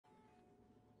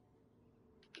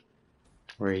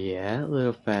Where you at,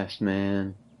 little fast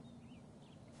man?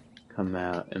 Come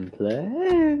out and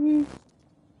play.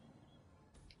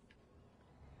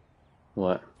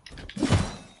 What?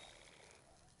 I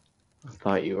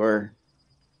thought you were.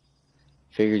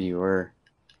 Figured you were.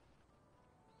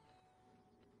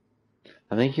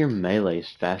 I think your melee's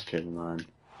faster than mine.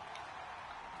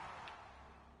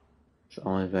 It's the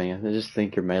only thing. I just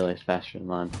think your melee's faster than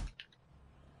mine.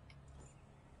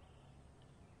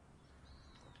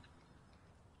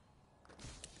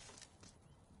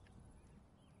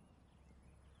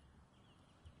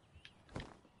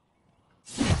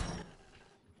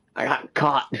 I got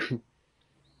caught.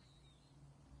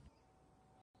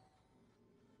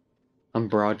 I'm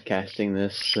broadcasting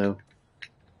this, so.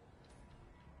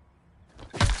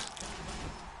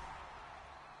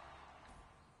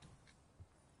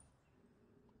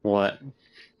 What?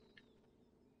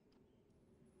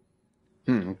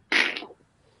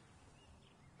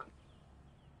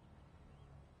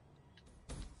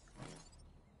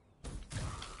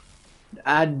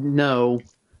 I know.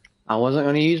 I wasn't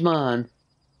going to use mine.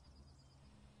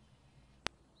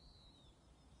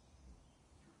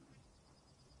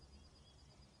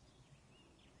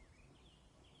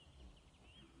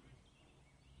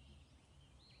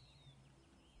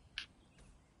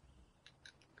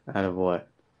 Out of what?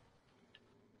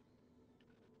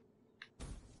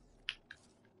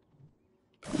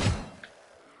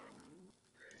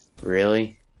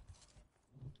 Really?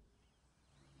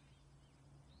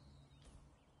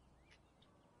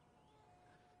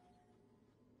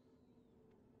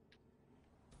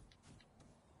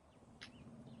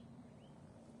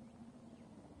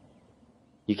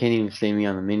 You can't even see me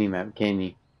on the minimap, can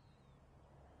you?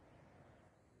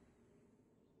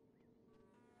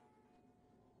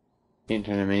 Didn't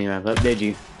turn the minimap up, did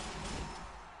you?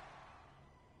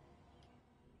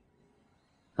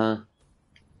 Huh?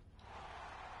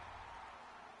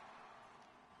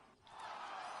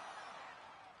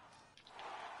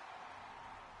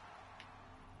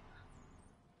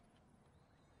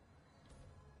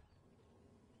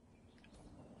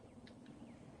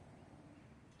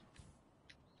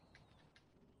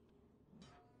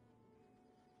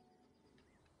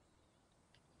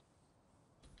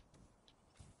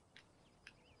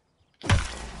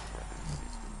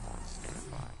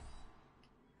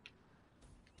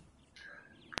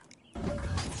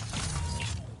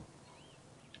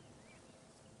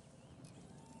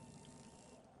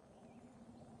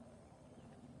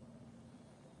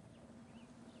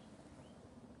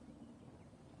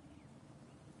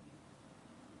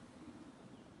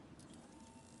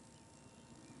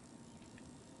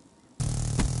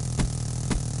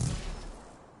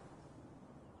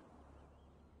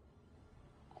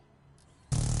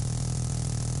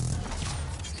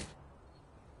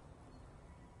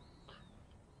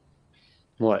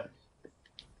 What?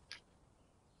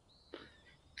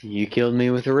 You killed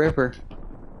me with a ripper.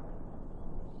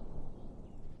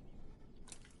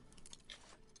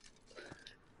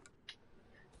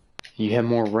 You have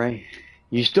more range.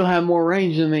 You still have more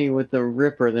range than me with the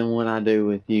ripper than what I do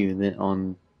with you than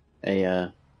on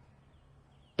a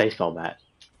baseball bat.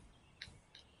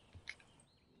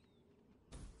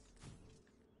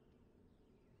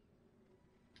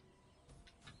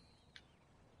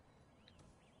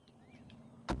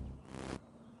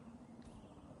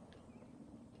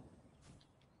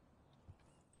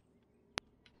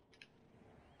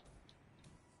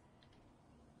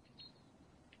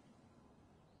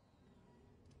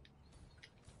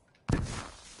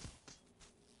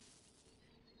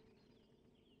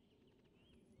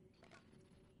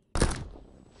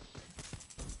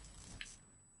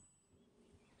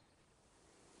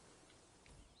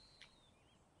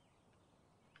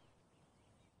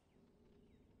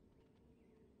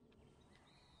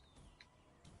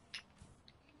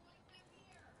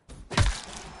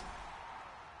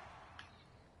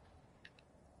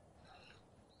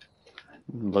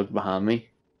 Look behind me.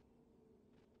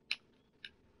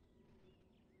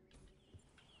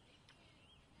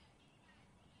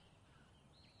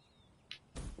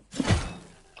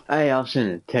 Hey, I'll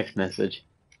send a text message.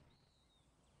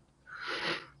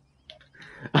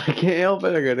 I can't help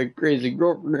it, I got a crazy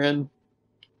girlfriend.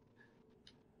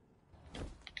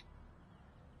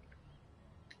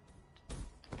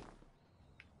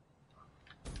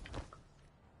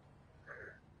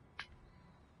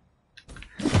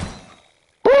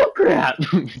 Oh crap!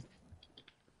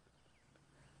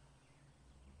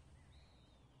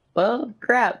 Well,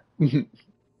 crap.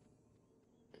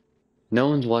 No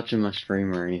one's watching my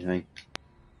stream or anything.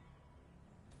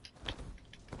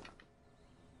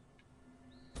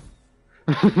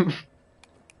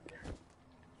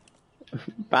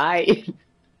 Bye.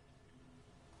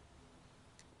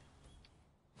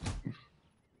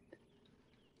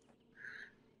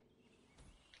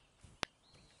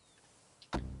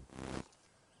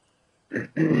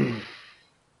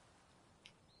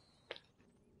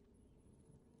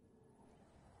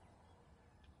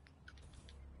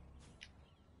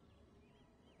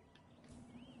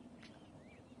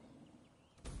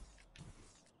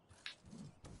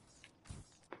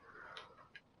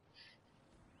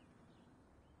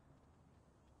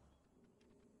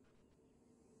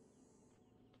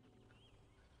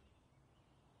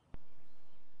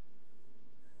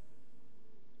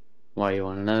 Why you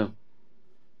want to know?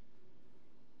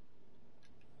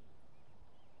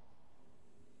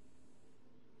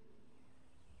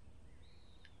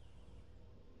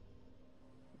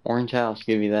 Orange house,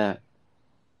 give you that.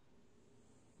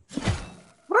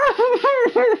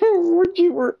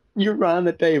 You were behind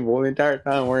the table the entire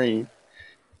time, weren't you?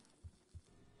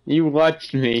 You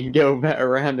watched me go back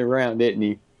around and around, didn't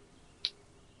you?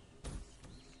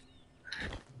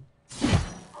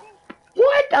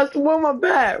 What? I swung my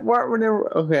bat. Why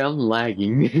whenever? Okay, I'm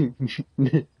lagging.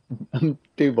 I'm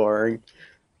too boring.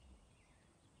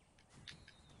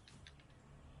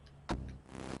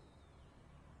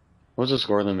 What's the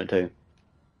score limit to?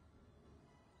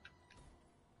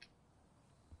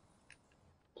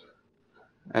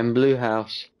 And blue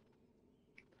house.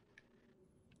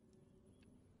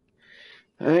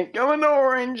 I ain't coming to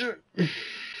orange.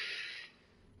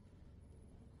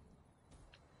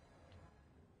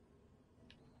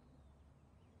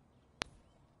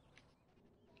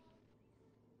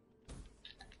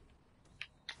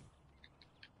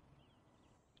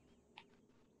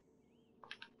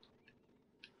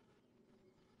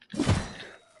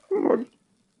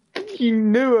 You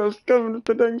knew I was coming up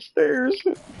the dang stairs.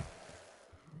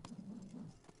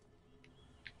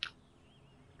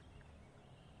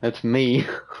 That's me.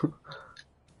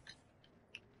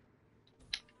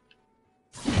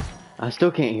 I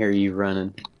still can't hear you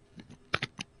running.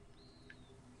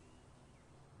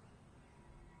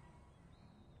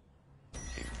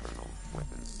 Internal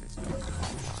weapons system.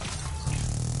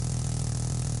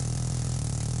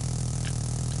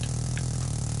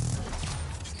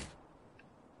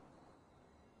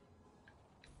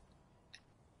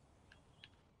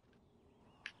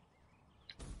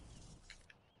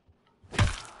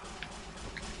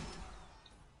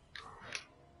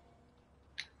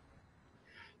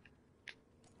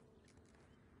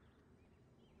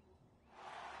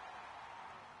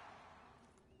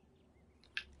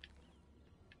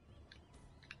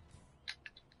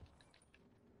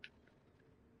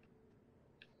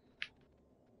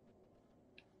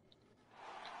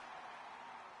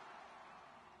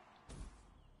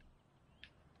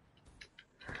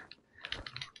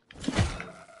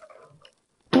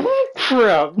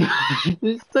 Bullcrap!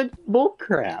 It's such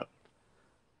bullcrap.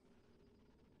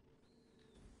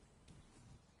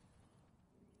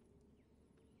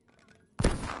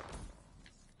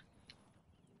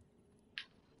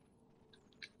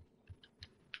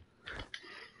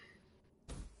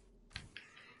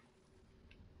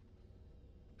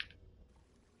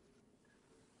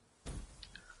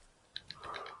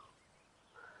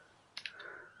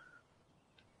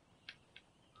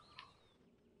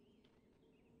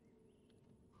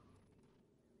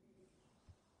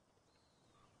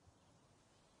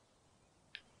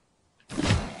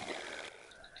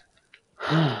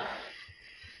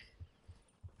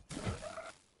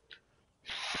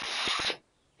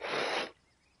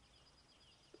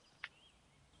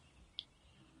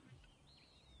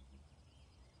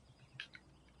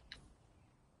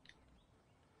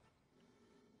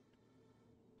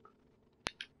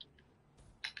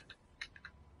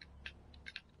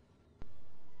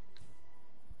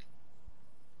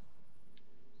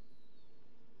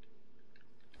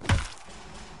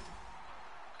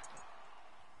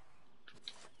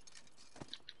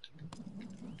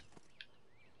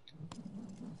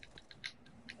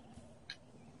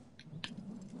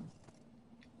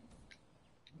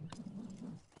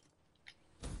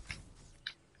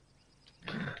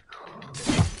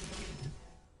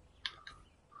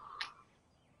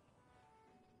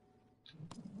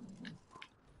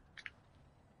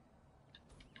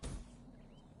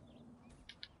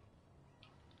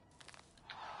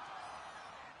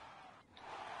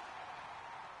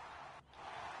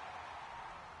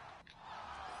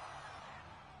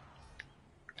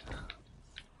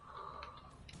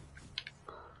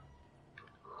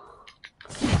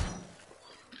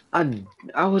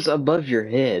 I was above your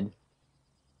head.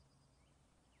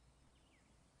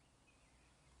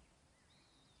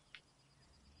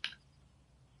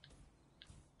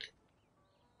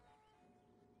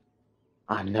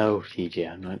 I know,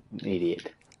 TJ, I'm not an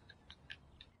idiot.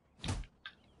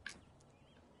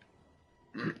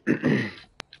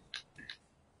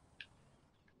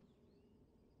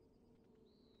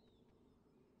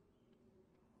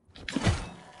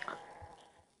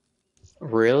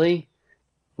 Really?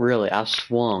 Really? I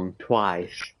swung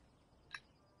twice.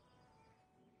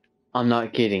 I'm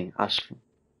not kidding. I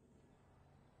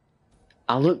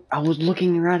was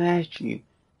looking right at you.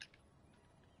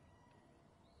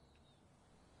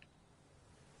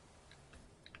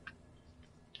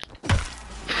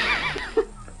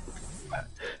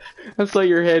 I saw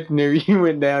your head near you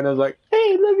went down. I was like,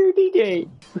 hey, look at DJ.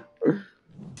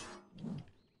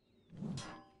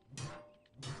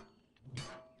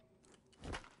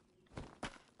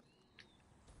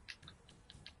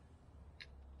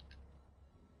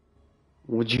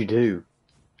 What'd you do?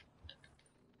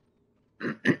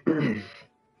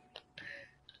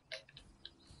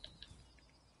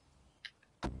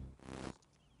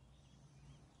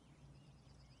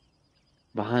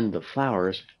 Behind the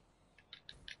flowers?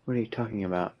 What are you talking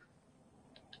about?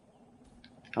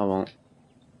 I won't.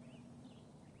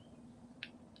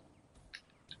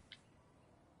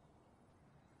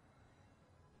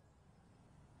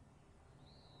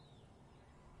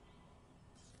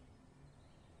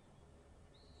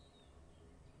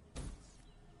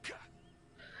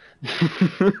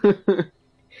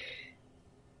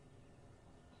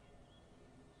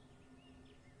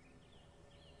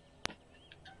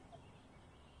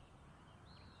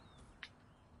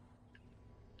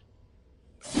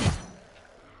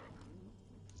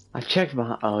 I checked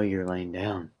behind. Oh, you're laying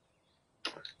down.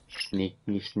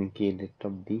 Sneaky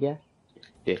little digger.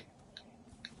 Yeah.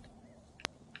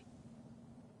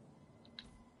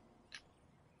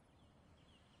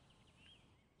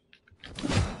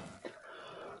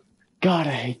 God,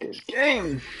 I hate this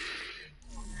game.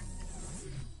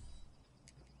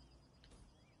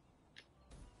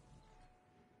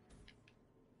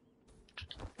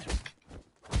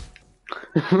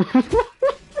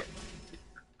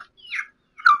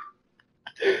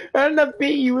 How did I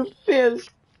beat you with fist?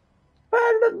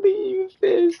 How did I beat you with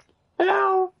fist?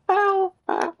 Ow, ow,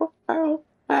 ow, ow,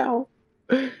 ow.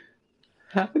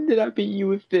 How did I beat you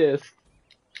with fist?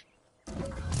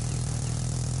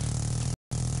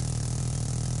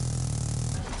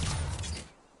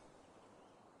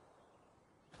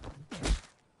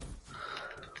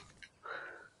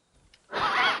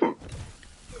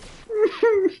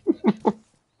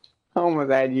 I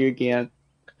almost had you again.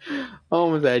 I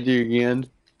almost had you again.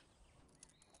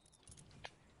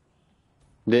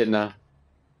 Didn't I?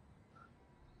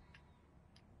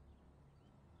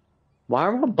 Why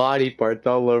are my body parts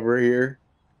all over here?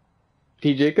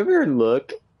 TJ, come here and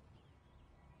look.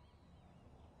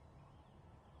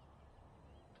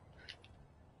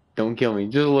 Don't kill me.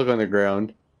 Just look on the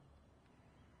ground.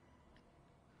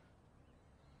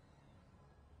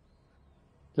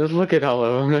 Just look at all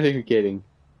of them. I'm not even kidding.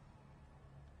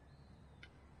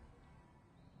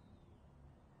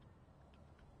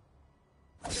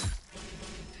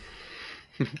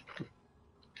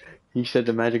 You said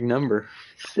the magic number.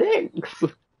 6.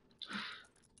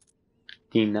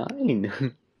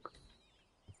 D9.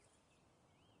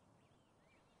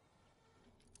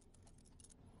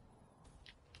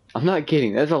 I'm not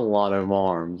kidding. That's a lot of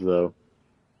arms, though.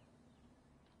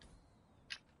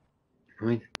 I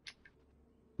mean,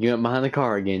 you went behind the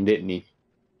car again, didn't you?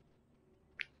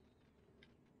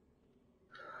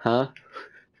 Huh?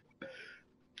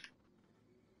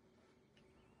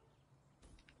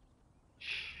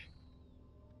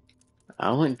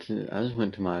 I just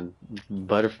went to my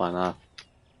butterfly knife.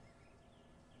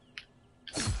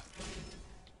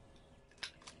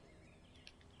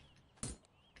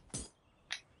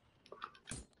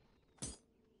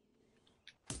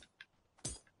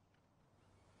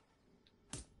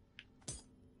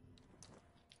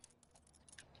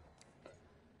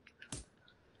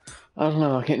 I don't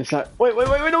know. I can't decide. Wait,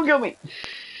 don't kill me.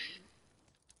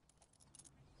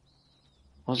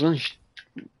 I was gonna.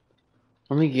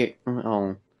 Let me get.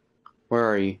 Oh, where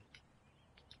are you?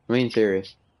 I'm being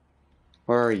serious.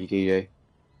 Where are you, DJ?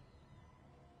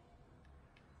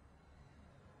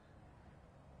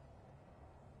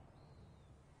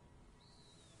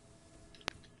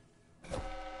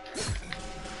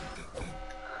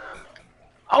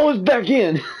 I was back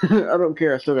in. I don't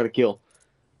care. I still got to kill.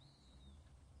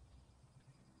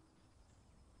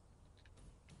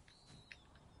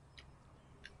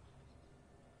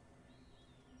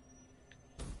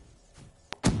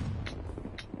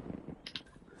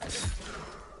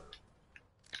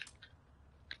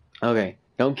 Okay,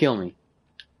 don't kill me.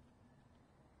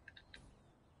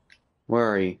 Where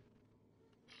are you?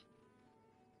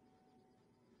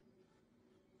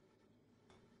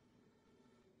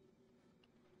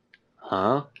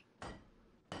 Huh?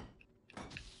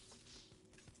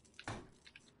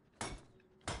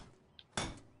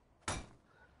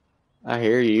 I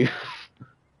hear you.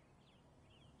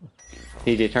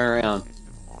 TJ, turn around.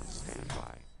 System on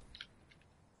standby.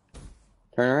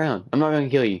 Turn around. I'm not gonna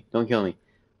kill you. Don't kill me.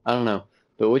 I don't know.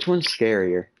 But which one's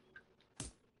scarier?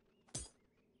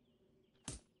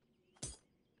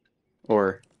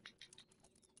 Or...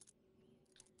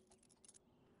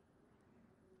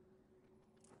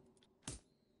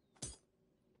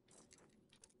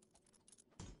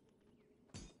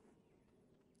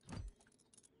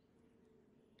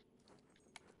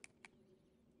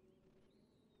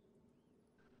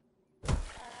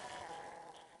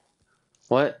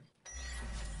 What?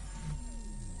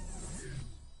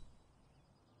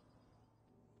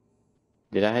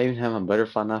 Did I even have my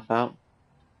butterfly knife out?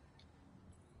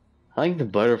 I think the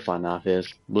butterfly knife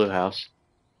is. Blue house.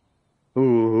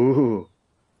 Ooh.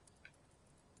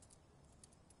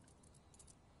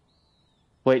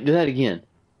 Wait, do that again.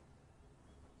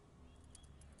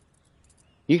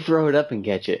 You throw it up and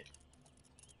catch it.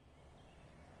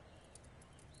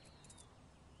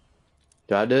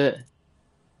 Do I do it?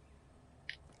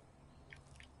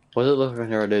 What does it look like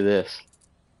whenever I do this?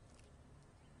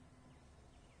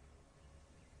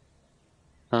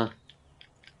 Huh?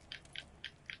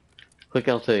 Click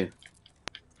L2.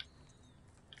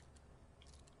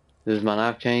 Does my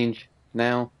knife change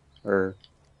now? Or...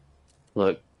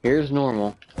 Look, here's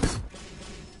normal.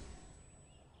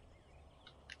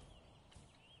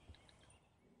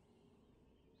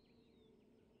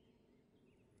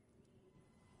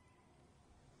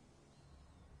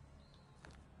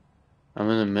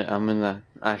 I'm in the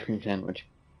ice cream sandwich.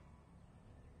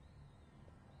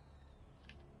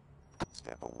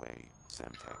 Step away.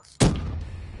 Semtex.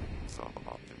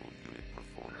 Suboptimal unit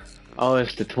performance. Oh,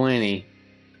 it's the 20.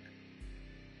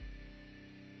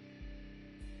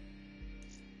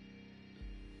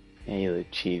 Hey, you little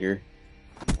cheater.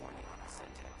 Warning.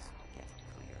 Semtex. Get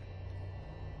clear.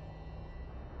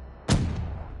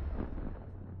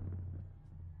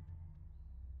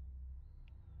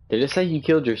 Did it say you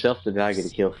killed yourself or did I get a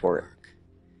kill for it?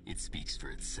 It speaks for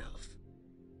itself.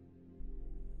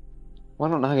 Why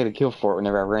don't I get a kill for it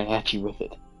whenever I ran at you with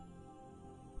it?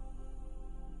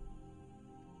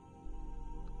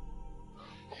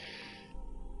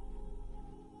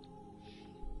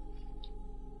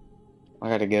 I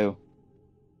gotta go.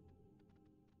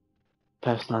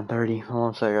 Past 9:30. How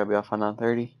long say I gotta be off by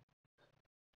 9:30?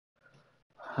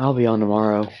 I'll be on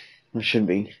tomorrow. I should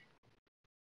be.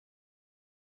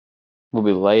 We'll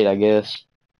be late, I guess.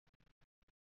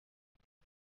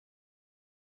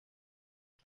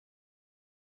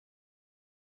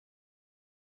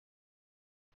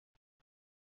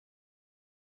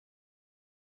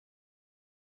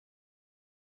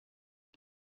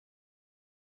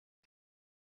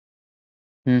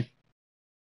 Hmm.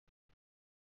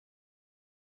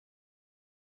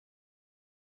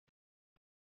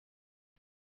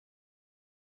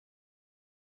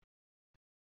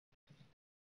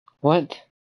 What?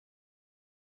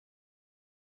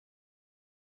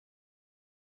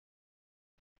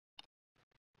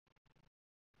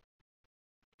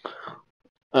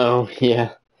 Oh,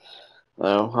 yeah.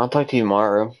 Oh, I'll talk to you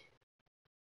tomorrow.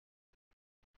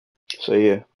 See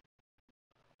ya.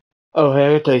 Oh, hey,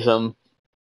 I gotta tell you something.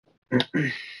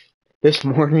 This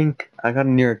morning, I got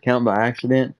in your account by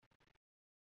accident.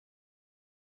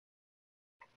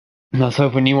 And I was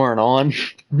hoping you weren't on.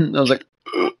 I was like,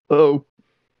 oh.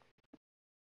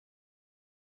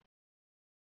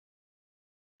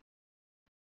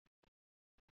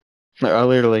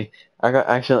 Like,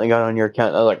 accidentally got on your account.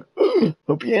 And I was like,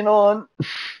 hope you ain't on.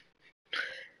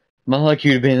 My luck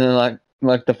you'd have been in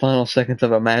like the final seconds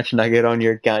of a match, and I get on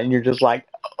your account, and you're just like,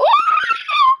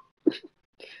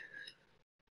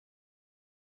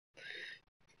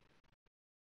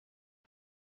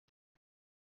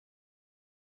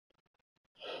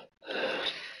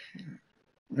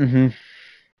 mm-hmm.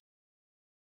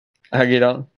 I get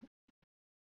on.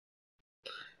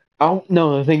 Oh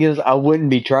no, the thing is, I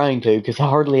wouldn't be trying to because I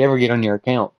hardly ever get on your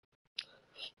account.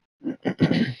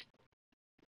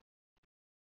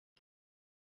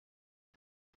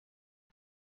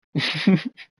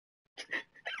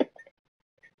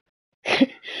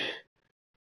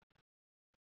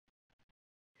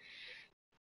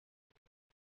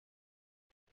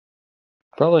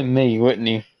 Probably me, wouldn't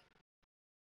you?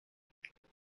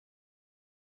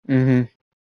 Mm-hmm.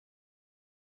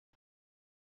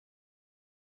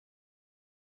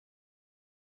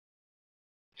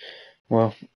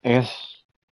 Well, I guess.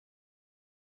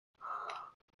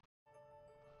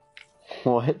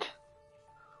 What?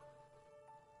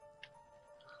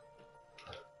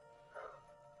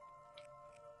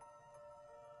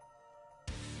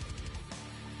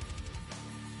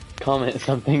 Comment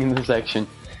something in the section.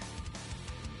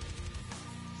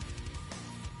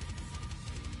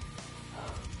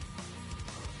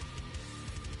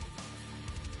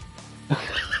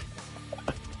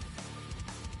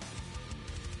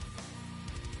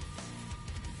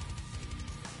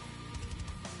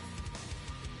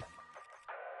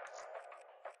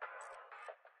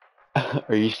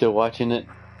 Are you still watching it?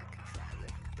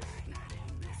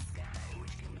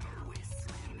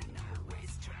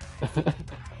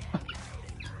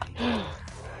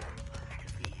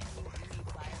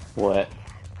 What?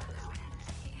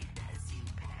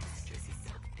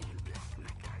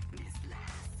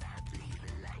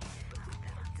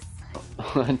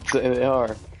 I'd say they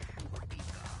are.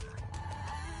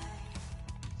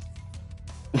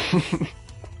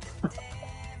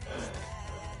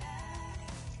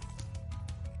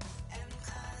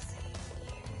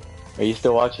 Are you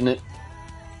still watching it?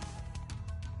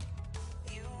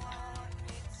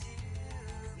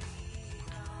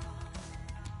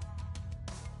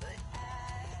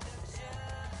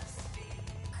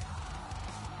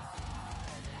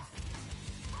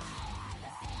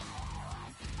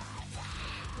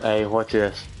 Hey, watch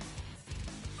this.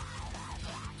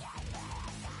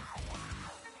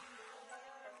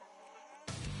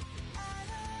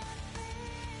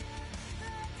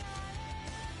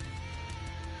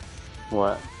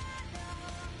 What?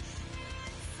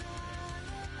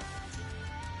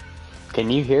 Can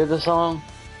you hear the song?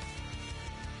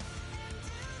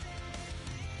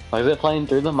 Like, is it playing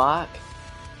through the mic?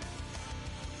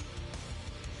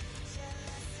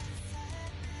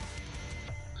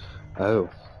 Oh.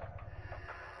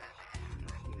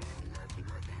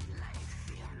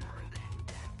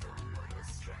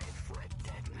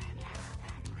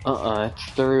 It's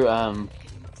through,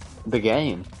 the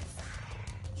game.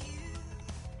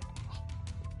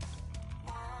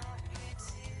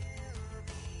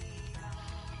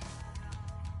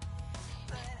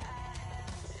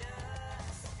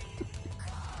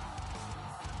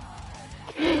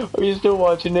 Are you still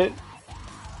watching it?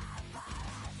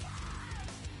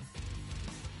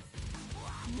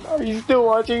 Are you still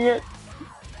watching it?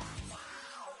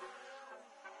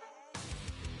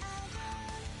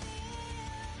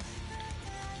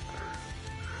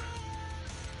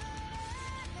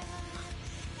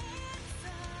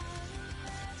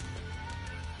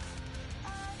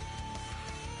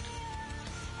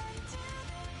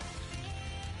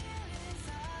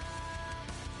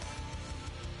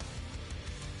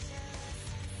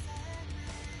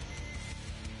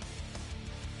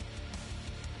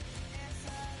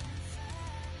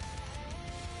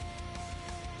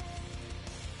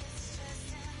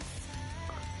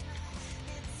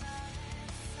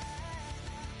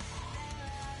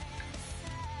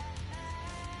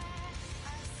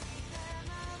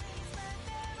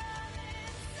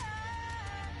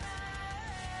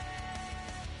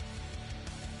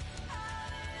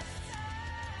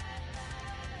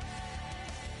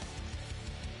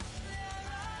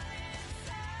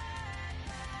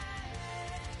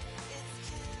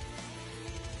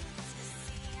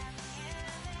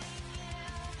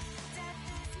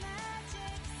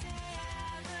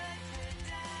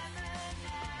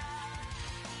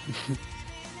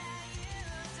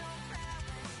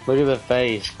 Look at the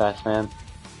face, fast man.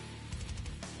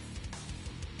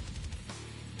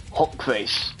 Hulk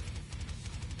face.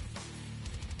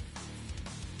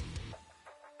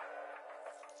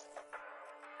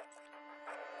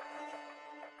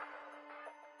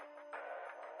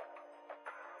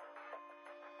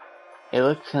 It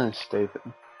looks kind of stupid.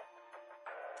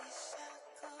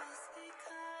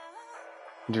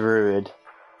 Druid.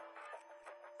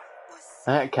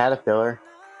 That caterpillar.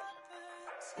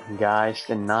 Geist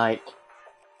and Knight.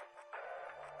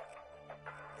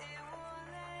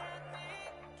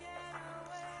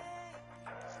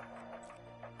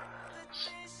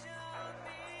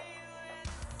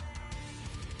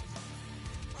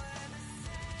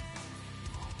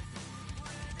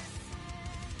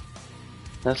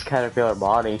 That's caterpillar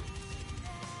body.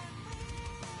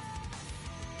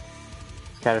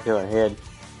 It's caterpillar head.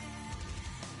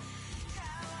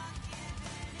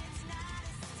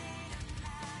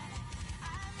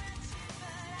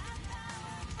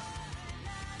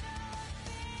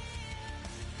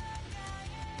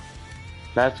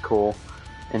 That's cool.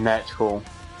 And that's cool.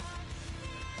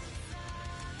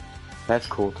 That's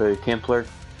cool too. Templar.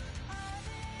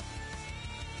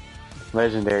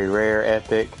 Legendary, rare,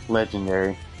 epic,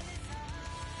 legendary.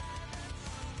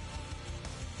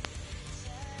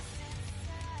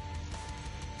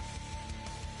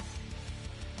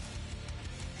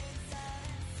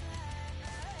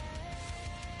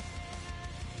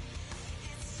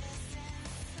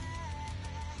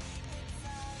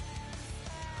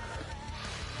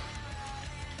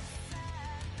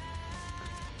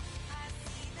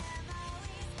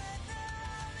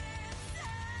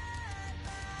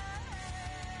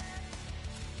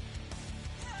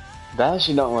 That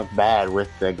actually don't look bad with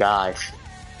the guys,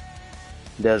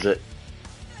 does it?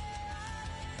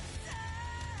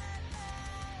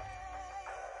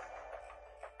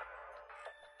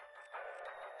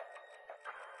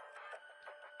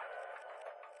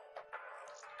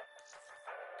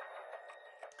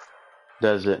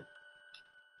 Does it?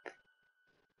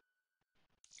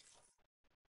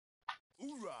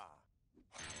 Hoorah!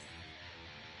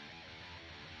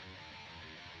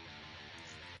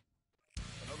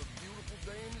 Another beautiful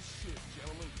day in the shit,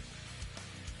 gentlemen.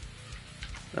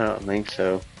 I don't think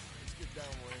so. Let's get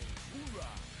downrange.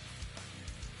 Hoorah!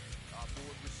 Our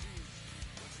board received.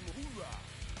 Let's move. Hoorah!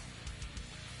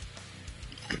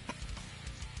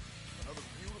 Another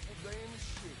beautiful day in the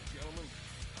shit, gentlemen.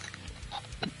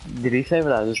 Did he say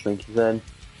what I just think he said?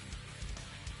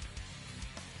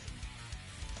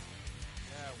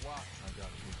 Yeah, watch. I got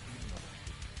to repeat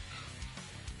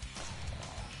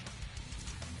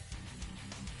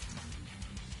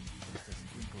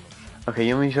another. Okay,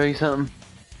 you want me to show you something?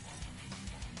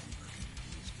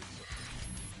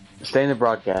 Stay in the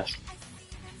broadcast.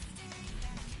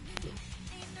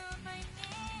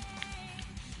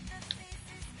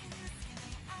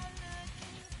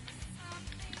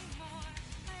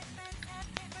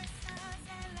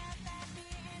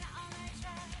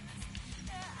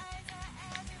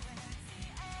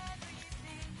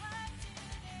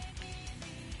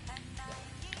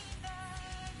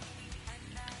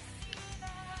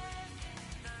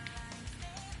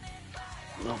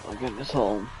 Oh my goodness,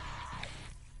 hold on.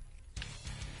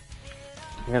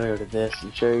 I gotta go to this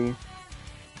and show you.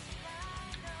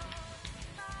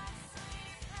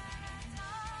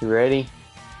 You ready?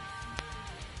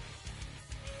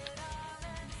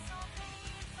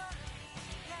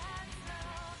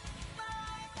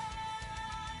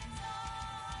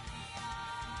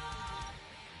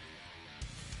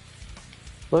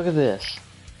 Look at this.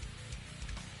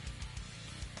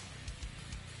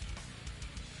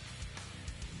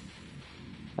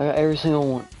 I got every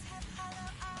single one.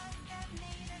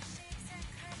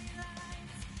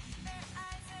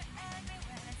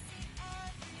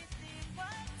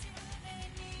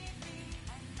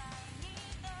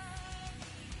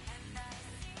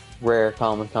 Rare,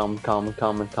 common, common, common,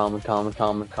 common, common, common,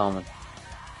 common, common.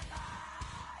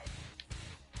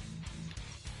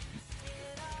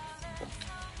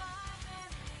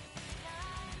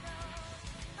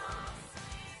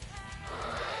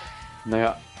 And I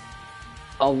got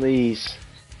all these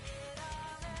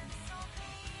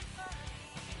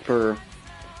for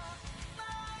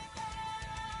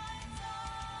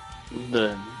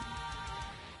the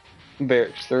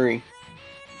Barracks 3.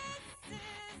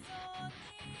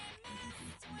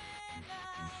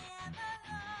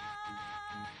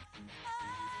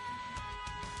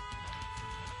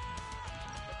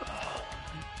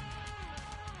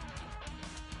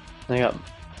 I got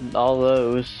all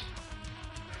those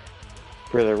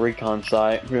for the recon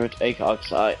site, pretty much ACOG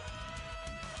site.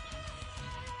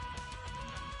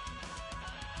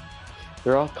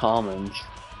 They're all commons.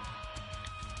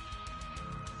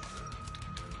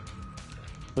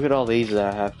 Look at all these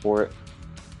that I have for it.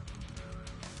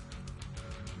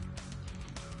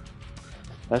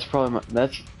 That's probably my,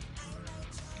 that's,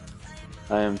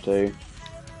 I am too.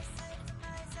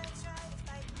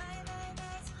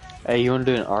 Hey, you wanna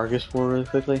do an Argus war really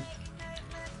quickly?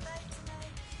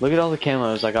 Look at all the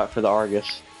camos I got for the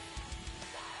Argus.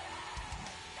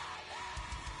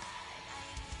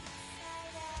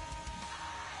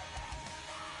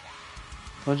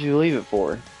 What'd you leave it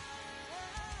for?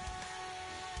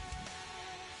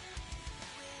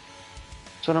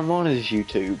 That's what I'm on is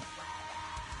YouTube.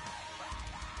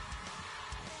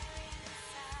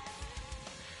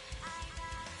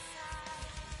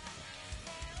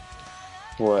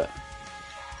 What?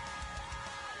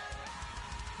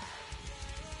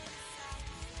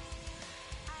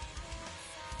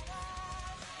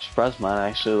 Surprised mine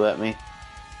actually let me.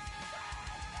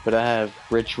 But I have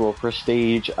Ritual,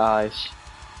 Prestige, Ice,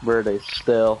 Verde,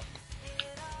 Stealth.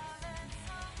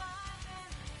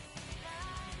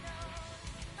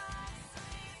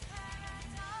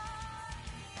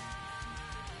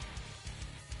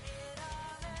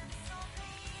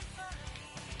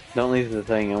 Don't leave the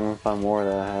thing, I want to find more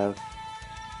that I have.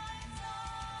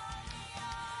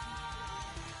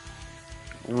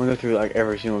 I'm gonna go through like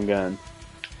every single gun.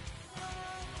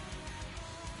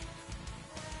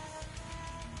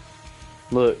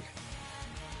 Look.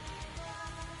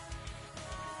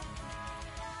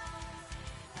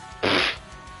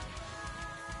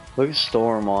 Look at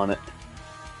Storm on it.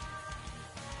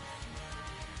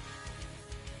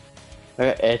 I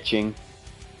got Etching.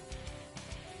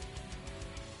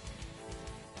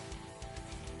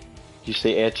 Did you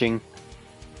see Etching?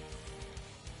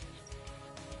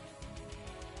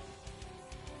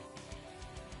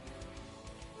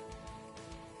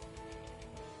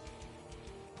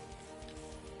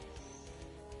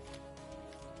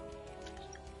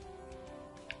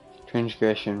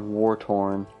 Transgression, War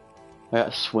Torn. I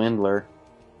got Swindler.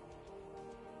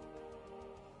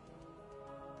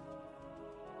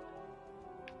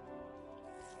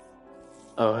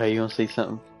 Oh, hey, you want to see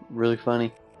something really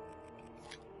funny?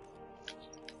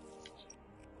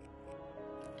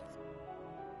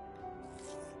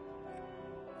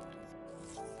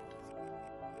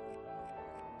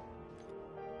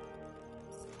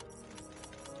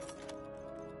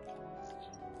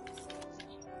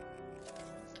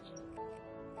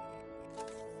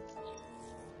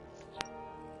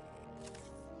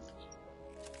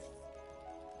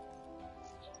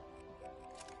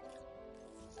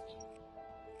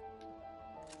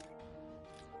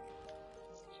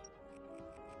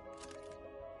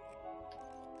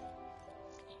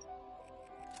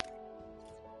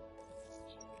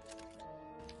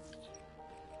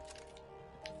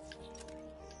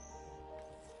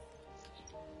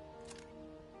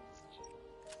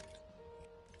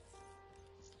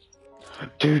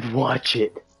 Dude, watch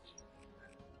it.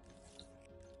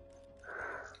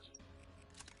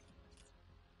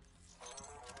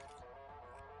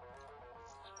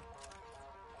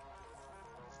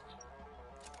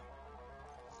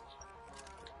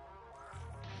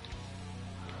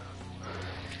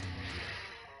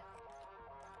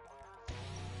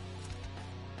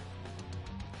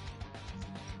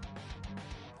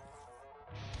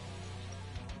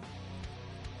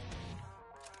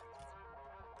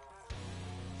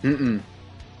 Mm-mm.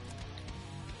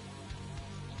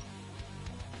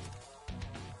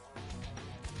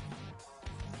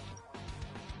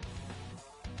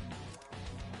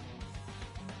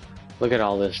 Look at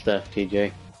all this stuff,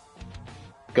 TJ.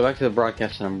 Go back to the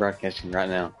broadcast and I'm broadcasting right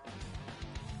now.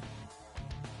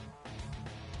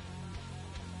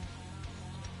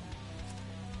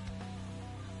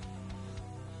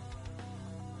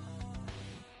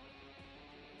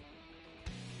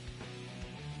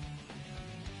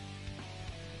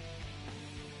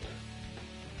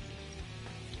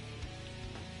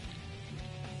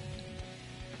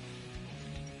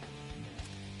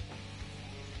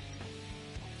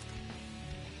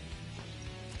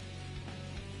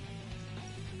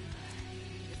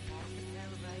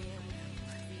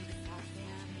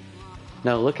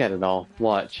 No, look at it all.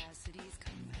 Watch.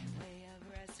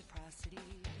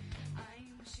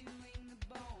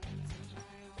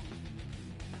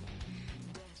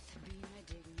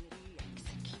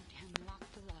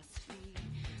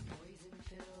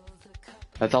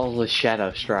 That's all the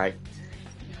shadow strike.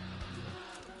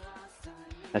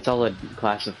 That's all the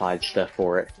classified stuff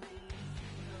for it.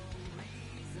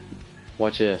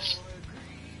 Watch this.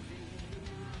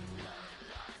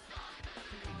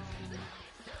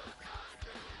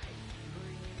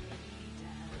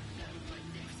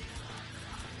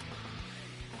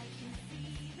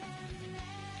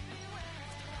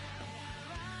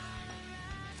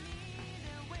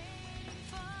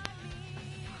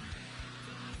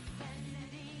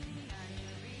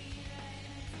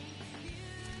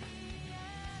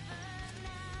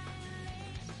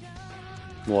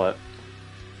 What?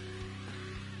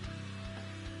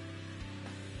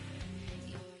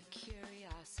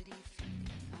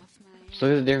 So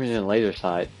look at the difference in laser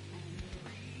sight.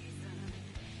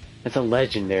 It's a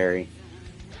legendary.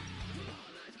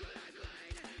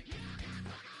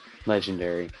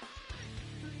 Legendary.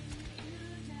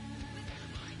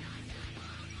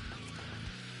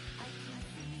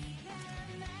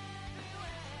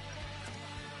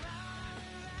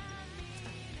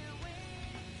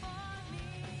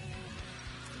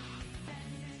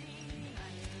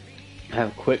 I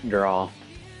have quick draw.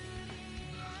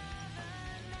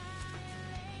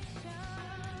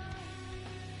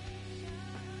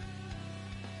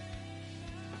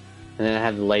 And then I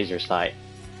have the laser sight.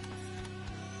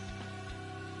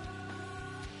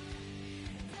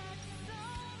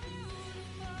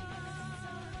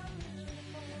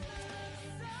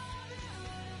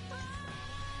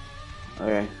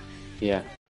 Okay. Yeah.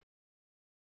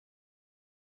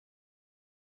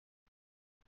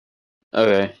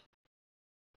 Okay.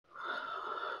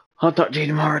 I'll talk to you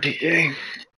tomorrow, TJ.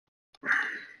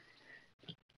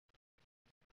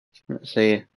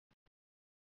 See ya.